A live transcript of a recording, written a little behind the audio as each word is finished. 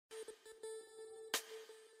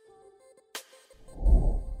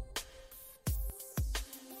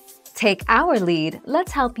Take our lead,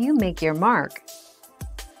 let's help you make your mark.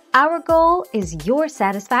 Our goal is your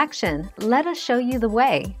satisfaction. Let us show you the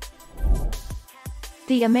way.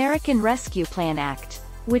 The American Rescue Plan Act,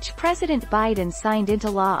 which President Biden signed into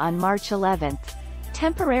law on March 11th,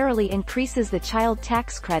 temporarily increases the child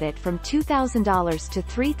tax credit from $2,000 to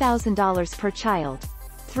 $3,000 per child,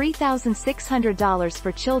 $3,600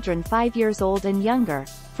 for children 5 years old and younger,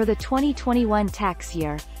 for the 2021 tax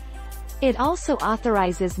year. It also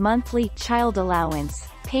authorizes monthly child allowance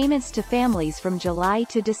payments to families from July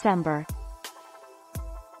to December.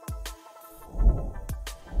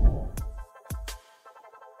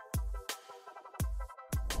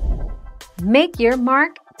 Make your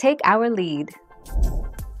mark, take our lead.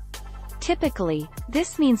 Typically,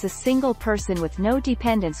 this means a single person with no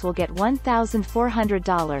dependents will get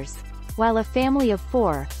 $1,400, while a family of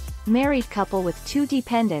 4, married couple with 2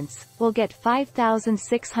 dependents, will get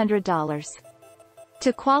 $5,600.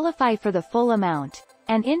 To qualify for the full amount,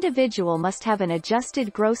 an individual must have an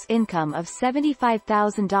adjusted gross income of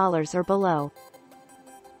 $75,000 or below.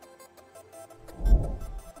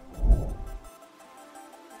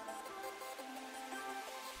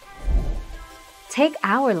 Take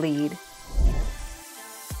our lead.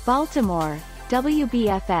 Baltimore,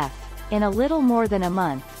 WBFF. In a little more than a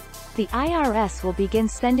month, the IRS will begin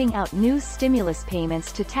sending out new stimulus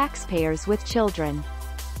payments to taxpayers with children.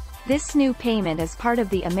 This new payment is part of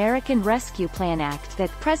the American Rescue Plan Act that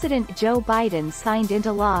President Joe Biden signed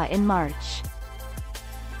into law in March.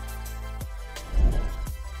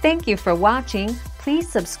 Thank you for watching. Please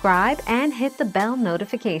subscribe and hit the bell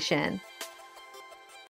notification.